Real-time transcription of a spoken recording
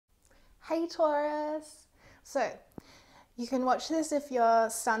Hey Taurus! So, you can watch this if you're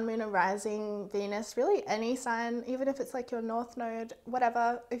Sun, Moon, or Rising, Venus, really any sign, even if it's like your North Node,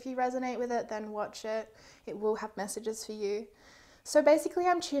 whatever. If you resonate with it, then watch it. It will have messages for you. So basically,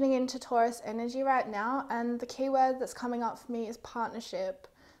 I'm tuning into Taurus energy right now, and the keyword that's coming up for me is partnership.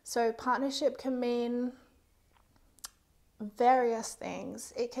 So partnership can mean various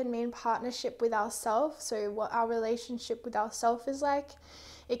things. It can mean partnership with ourselves, so what our relationship with ourselves is like.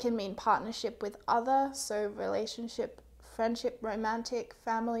 It can mean partnership with other, so relationship, friendship, romantic,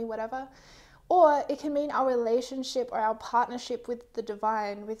 family, whatever. Or it can mean our relationship or our partnership with the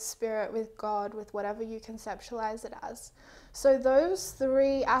divine, with spirit, with God, with whatever you conceptualize it as. So those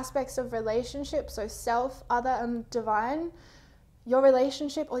three aspects of relationship, so self, other, and divine, your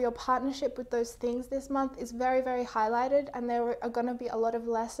relationship or your partnership with those things this month is very, very highlighted, and there are going to be a lot of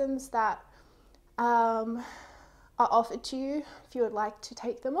lessons that are offered to you if you would like to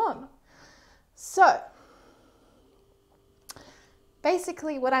take them on. So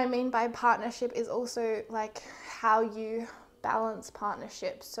basically what I mean by partnership is also like how you balance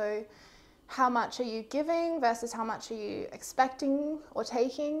partnership. So how much are you giving versus how much are you expecting or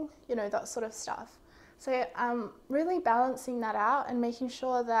taking, you know, that sort of stuff. So really balancing that out and making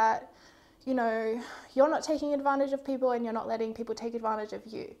sure that, you know, you're not taking advantage of people and you're not letting people take advantage of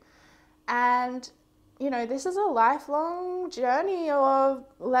you. And, you know, this is a lifelong journey or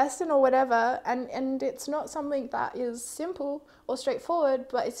lesson or whatever, and it's not something that is simple or straightforward,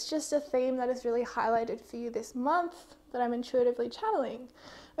 but it's just a theme that is really highlighted for you this month that I'm intuitively channeling.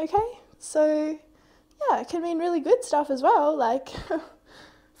 Okay, so yeah, it can mean really good stuff as well, like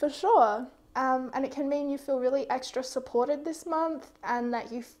for sure. And it can mean you feel really extra supported this month, and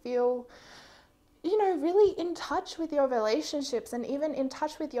that you feel, you know, really in touch with your relationships and even in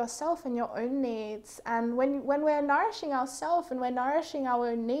touch with yourself and your own needs. And when we're nourishing ourselves and we're nourishing our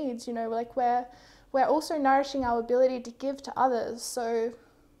own needs, you know, like we're also nourishing our ability to give to others. So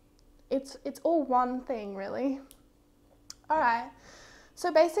it's all one thing, really. All right.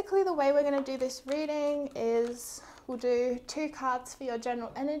 So basically the way we're going to do this reading is we'll do 2 cards for your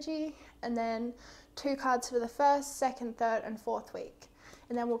general energy, and then 2 cards for the first, second, third, and fourth week.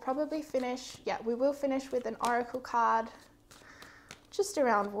 And then we'll probably finish, we will finish with an oracle card just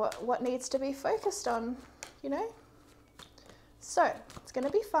around what needs to be focused on, you know? So it's going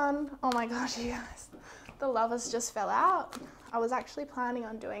to be fun. Oh my gosh, you guys, the lovers just fell out. I was actually planning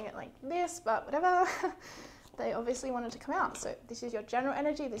on doing it like this, but whatever. They obviously wanted to come out. So this is your general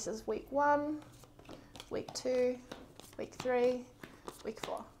energy. This is week 1, week 2, week 3, week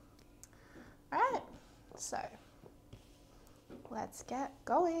 4. All right, so let's get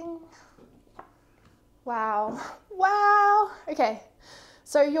going. Wow. Okay,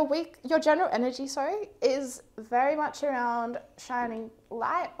 so your general energy, is very much around shining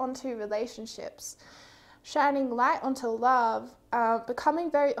light onto relationships, shining light onto love, becoming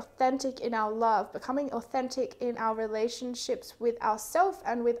very authentic in our love, becoming authentic in our relationships with ourselves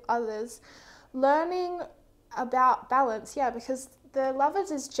and with others, learning about balance, because the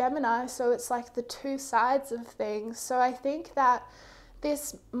lovers is Gemini, so it's like the 2 sides of things. So I think that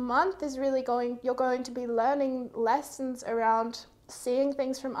this month is really you're going to be learning lessons around seeing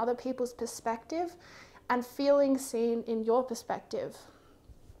things from other people's perspective and feeling seen in your perspective.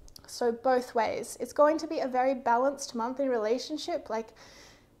 So both ways. It's going to be a very balanced month in relationship. Like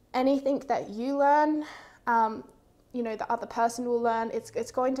anything that you learn, you know, the other person will learn.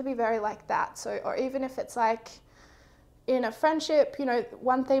 It's going to be very like that. So, or even if it's like in a friendship, you know,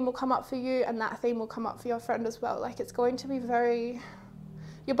 one theme will come up for you and that theme will come up for your friend as well. Like it's going to be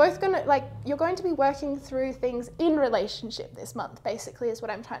you're going to be working through things in relationship this month, basically, is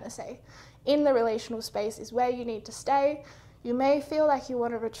what I'm trying to say. In the relational space is where you need to stay. You may feel like you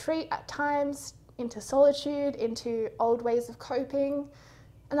want to retreat at times into solitude, into old ways of coping,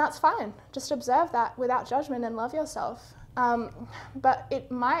 and that's fine. Just observe that without judgment and love yourself. But it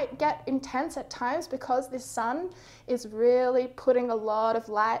might get intense at times because this sun is really putting a lot of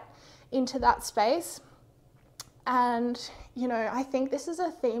light into that space. And, you know, I think this is a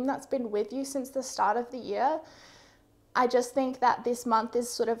theme that's been with you since the start of the year. I just think that this month is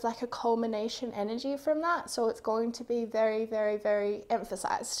sort of like a culmination energy from that. So it's going to be very, very, very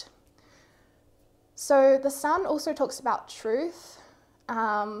emphasized. So the sun also talks about truth,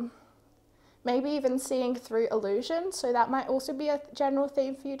 maybe even seeing through illusion. So that might also be a general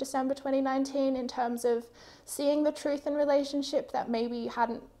theme for you December 2019 in terms of seeing the truth in relationship that maybe you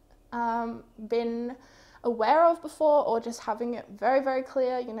hadn't been aware of before, or just having it very, very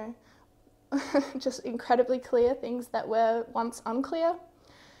clear, you know, just incredibly clear things that were once unclear.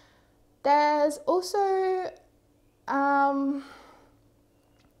 There's also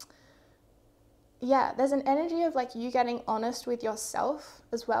yeah, there's an energy of like you getting honest with yourself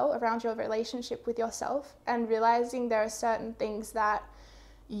as well around your relationship with yourself, and realizing there are certain things that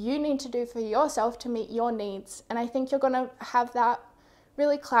you need to do for yourself to meet your needs. And I think you're going to have that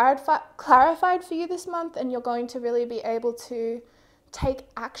really clarified for you this month, and you're going to really be able to take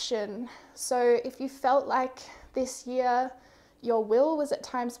action. So if you felt like this year your will was at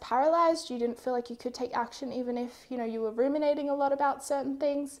times paralyzed, you didn't feel like you could take action even if, you know, you were ruminating a lot about certain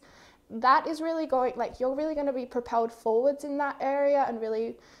things, that is really going, like, you're really going to be propelled forwards in that area and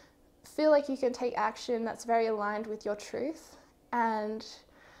really feel like you can take action that's very aligned with your truth. And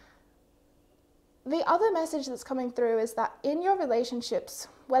the other message that's coming through is that in your relationships,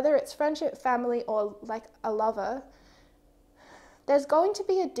 whether it's friendship, family, or like a lover, there's going to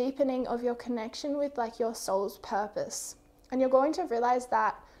be a deepening of your connection with like your soul's purpose. And you're going to realize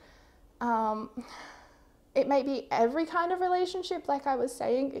that it may be every kind of relationship, like I was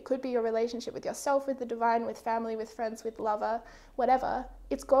saying. It could be your relationship with yourself, with the divine, with family, with friends, with lover, whatever.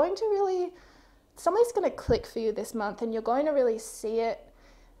 It's going to really, something's going to click for you this month, and you're going to really see it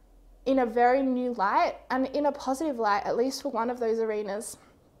in a very new light, and in a positive light, at least for one of those arenas.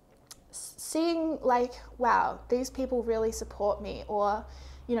 Seeing like, wow, these people really support me, or,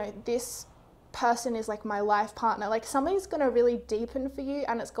 you know, this person is like my life partner. Like, something's going to really deepen for you,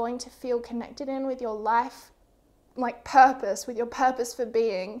 and it's going to feel connected in with your life, like purpose, with your purpose for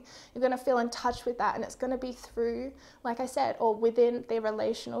being. You're going to feel in touch with that, and it's going to be through, like I said, or within the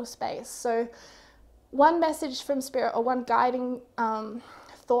relational space. So one message from Spirit, or one guiding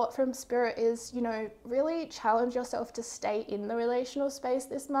thought from Spirit is, you know, really challenge yourself to stay in the relational space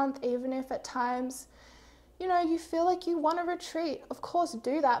this month, even if at times, you know, you feel like you want to retreat. Of course,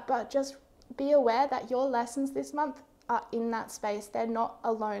 do that, but just be aware that your lessons this month are in that space. They're not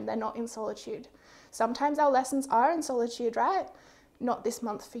alone. They're not in solitude. Sometimes our lessons are in solitude, right? Not this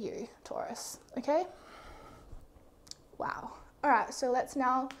month for you, Taurus. Okay? Wow. All right, so let's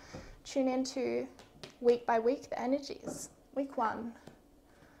now tune into week by week the energies. Week 1.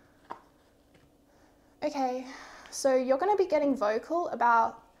 Okay, so you're going to be getting vocal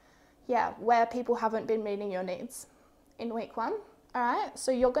about, where people haven't been meeting your needs in week 1. All right,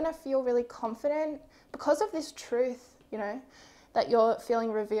 so you're going to feel really confident because of this truth, you know, that you're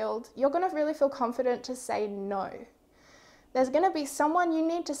feeling revealed. You're going to really feel confident to say no. There's going to be someone you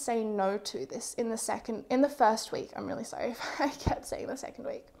need to say no to this in the first week. I'm really sorry if I kept saying the second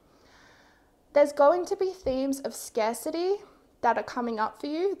week. There's going to be themes of scarcity that are coming up for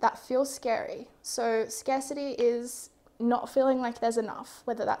you that feel scary. So scarcity is not feeling like there's enough,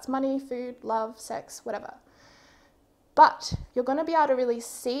 whether that's money, food, love, sex, whatever. But you're going to be able to really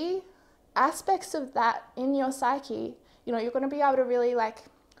see aspects of that in your psyche. You know, you're going to be able to really like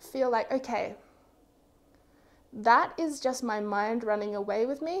feel like, okay, that is just my mind running away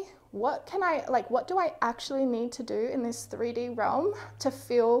with me. What do I actually need to do in this 3D realm to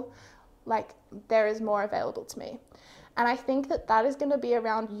feel like there is more available to me? And I think that that is going to be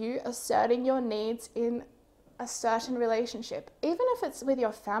around you asserting your needs in a certain relationship, even if it's with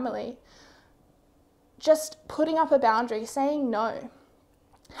your family. Just putting up a boundary, saying no,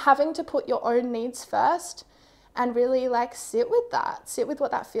 having to put your own needs first, and really like sit with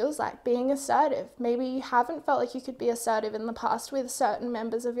what that feels like, being assertive. Maybe you haven't felt like you could be assertive in the past with certain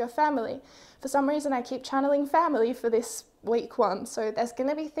members of your family. For some reason, I keep channeling family for this week 1. So there's going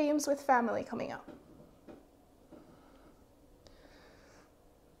to be themes with family coming up.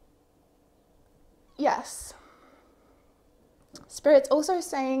 Yes. Spirit's also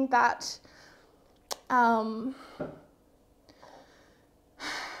saying that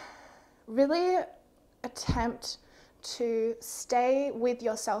really attempt to stay with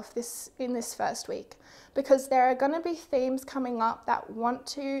yourself in this first week, because there are going to be themes coming up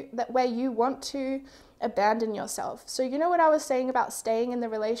where you want to abandon yourself. So you know what I was saying about staying in the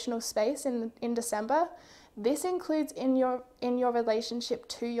relational space in December? This includes in your relationship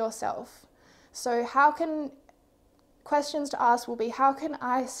to yourself. So questions to ask will be, how can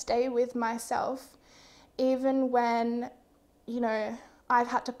I stay with myself even when, you know, I've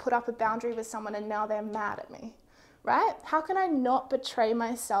had to put up a boundary with someone and now they're mad at me, right? How can I not betray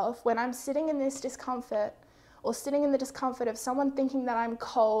myself when I'm sitting in this discomfort, or sitting in the discomfort of someone thinking that I'm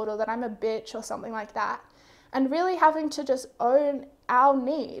cold or that I'm a bitch or something like that, and really having to just own our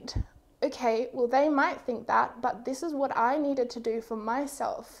need? Okay, well, they might think that, but this is what I needed to do for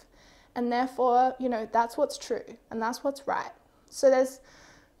myself. And therefore, you know, that's what's true and that's what's right. So there's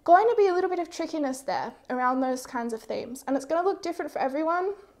going to be a little bit of trickiness there around those kinds of themes. And it's going to look different for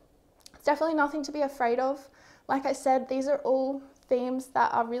everyone. It's definitely nothing to be afraid of. Like I said, these are all themes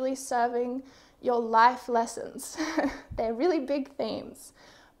that are really serving your life lessons. They're really big themes.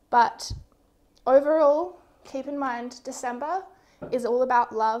 But overall, keep in mind, December is all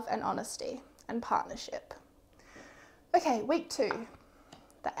about love and honesty and partnership. Okay, week 2,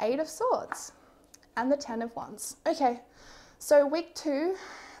 the 8 of Swords and the 10 of Wands. Okay, so week 2,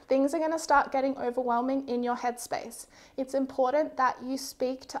 things are going to start getting overwhelming in your headspace. It's important that you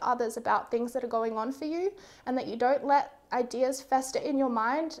speak to others about things that are going on for you and that you don't let ideas fester in your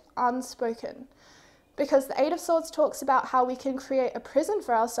mind unspoken. Because the 8 of Swords talks about how we can create a prison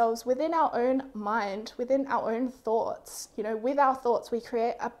for ourselves within our own mind, within our own thoughts. You know, with our thoughts, we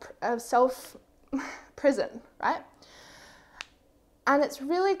create a self-prison, right? And it's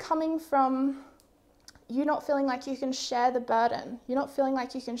really coming from you not feeling like you can share the burden. You're not feeling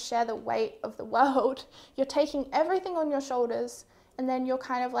like you can share the weight of the world. You're taking everything on your shoulders, and then you're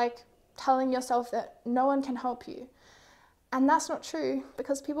kind of like telling yourself that no one can help you. And that's not true,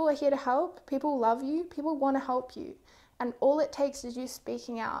 because people are here to help, people love you, people want to help you. And all it takes is you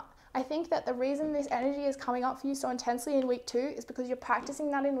speaking out. I think that the reason this energy is coming up for you so intensely in week 2 is because you're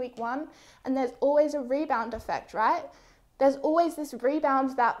practicing that in week 1, and there's always a rebound effect, right? There's always this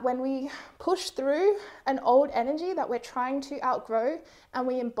rebound that when we push through an old energy that we're trying to outgrow and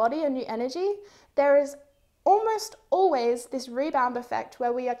we embody a new energy, there is almost always this rebound effect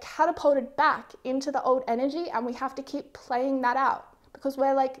where we are catapulted back into the old energy, and we have to keep playing that out because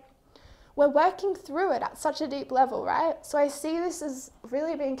we're working through it at such a deep level, right? So I see this as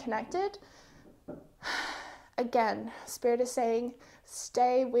really being connected. Again, Spirit is saying,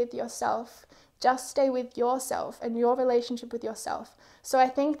 stay with yourself. Just stay with yourself and your relationship with yourself. So I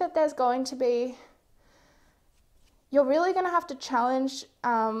think that there's going to be, you're really going to have to challenge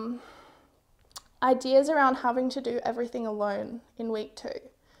ideas around having to do everything alone in week 2,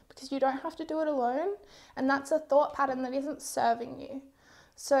 because you don't have to do it alone, and that's a thought pattern that isn't serving you.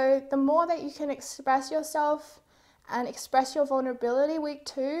 So the more that you can express yourself and express your vulnerability week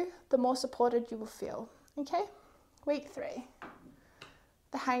 2, the more supported you will feel. Okay, week 3,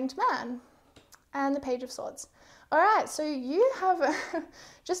 the Hanged Man and the Page of Swords. All right, so you have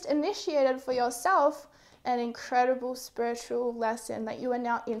just initiated for yourself an incredible spiritual lesson that you are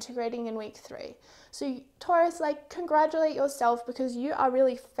now integrating in week 3. So Taurus, like, congratulate yourself, because you are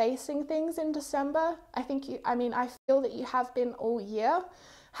really facing things in December. I feel that you have been all year.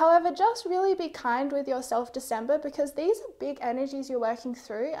 However, just really be kind with yourself, December, because these are big energies you're working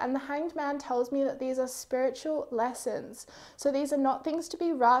through, and the Hanged Man tells me that these are spiritual lessons. So these are not things to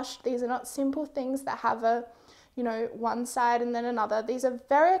be rushed. These are not simple things that have a, one side and then another. These are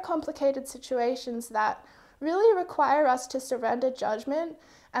very complicated situations that really require us to surrender judgment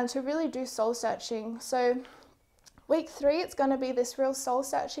and to really do soul searching. So week 3, it's going to be this real soul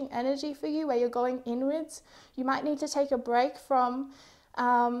searching energy for you where you're going inwards. You might need to take a break from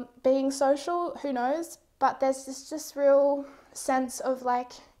being social, who knows, but there's this real sense of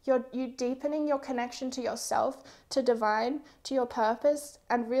like you deepening your connection to yourself, to divine, to your purpose,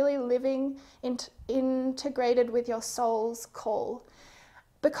 and really living integrated with your soul's call.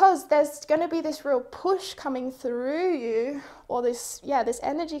 Because there's going to be this real push coming through you, or this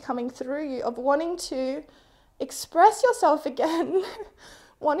energy coming through you of wanting to express yourself again,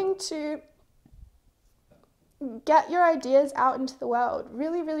 wanting to get your ideas out into the world,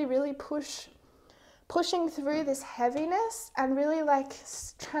 really, really, really pushing through this heaviness and really like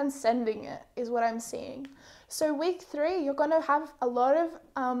transcending it is what I'm seeing. So week 3, you're going to have a lot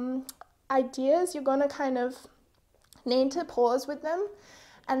of ideas. You're going to kind of need to pause with them.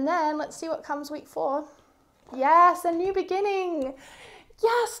 And then let's see what comes week 4. Yes, a new beginning.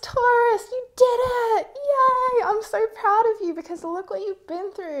 Yes, Taurus, you did it. Yay. I'm so proud of you, because look what you've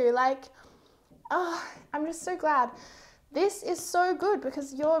been through. Like, oh, I'm just so glad. This is so good,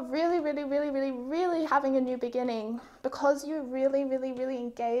 because you're really, really, really, really, really having a new beginning, because you're really, really, really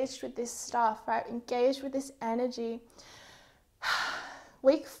engaged with this stuff, right? Engaged with this energy.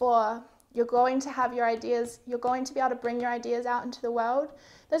 Week 4, you're going to have your ideas. You're going to be able to bring your ideas out into the world.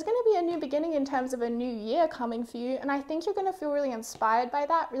 There's going to be a new beginning in terms of a new year coming for you. And I think you're going to feel really inspired by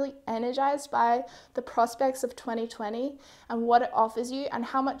that, really energized by the prospects of 2020 and what it offers you and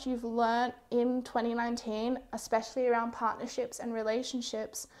how much you've learned in 2019, especially around partnerships and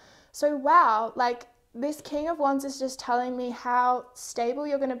relationships. So wow, like this King of Wands is just telling me how stable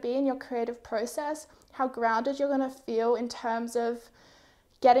you're going to be in your creative process, how grounded you're going to feel in terms of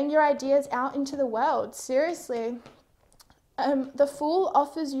getting your ideas out into the world. Seriously. The Fool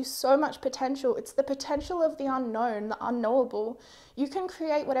offers you so much potential. It's the potential of the unknown, the unknowable. You can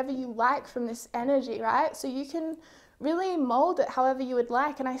create whatever you like from this energy, right? So you can really mold it however you would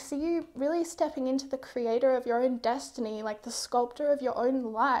like. And I see you really stepping into the creator of your own destiny, like the sculptor of your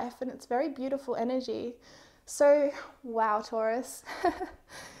own life. And it's very beautiful energy. So, wow, Taurus.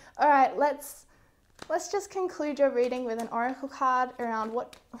 All right, let's let's just conclude your reading with an oracle card around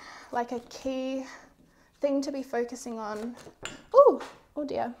what, like a key thing to be focusing on. Ooh, oh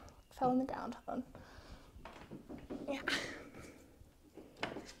dear, fell on the ground, hold on. Yeah.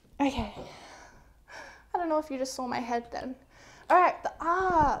 Okay. I don't know if you just saw my head then. All right, the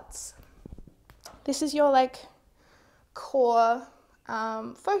arts. This is your like core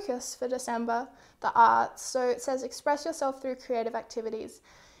focus for December, the arts. So it says express yourself through creative activities.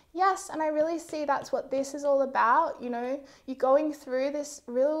 Yes, and I really see that's what this is all about. You know, you're going through this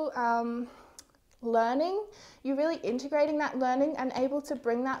real learning, you're really integrating that learning and able to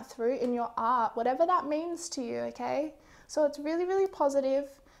bring that through in your art, whatever that means to you, okay? So it's really, really positive.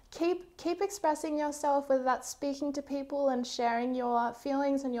 Keep expressing yourself, whether that's speaking to people and sharing your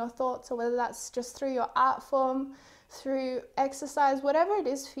feelings and your thoughts, or whether that's just through your art form, through exercise, whatever it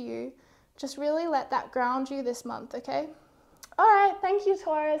is for you. Just really let that ground you this month, okay? All right, thank you,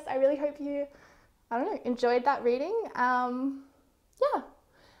 Taurus. I really hope you, I don't know, enjoyed that reading. Yeah,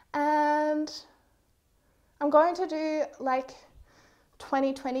 and I'm going to do like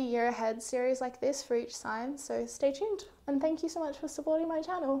 2020 year ahead series like this for each sign, so stay tuned, and thank you so much for supporting my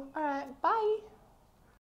channel. All right, bye.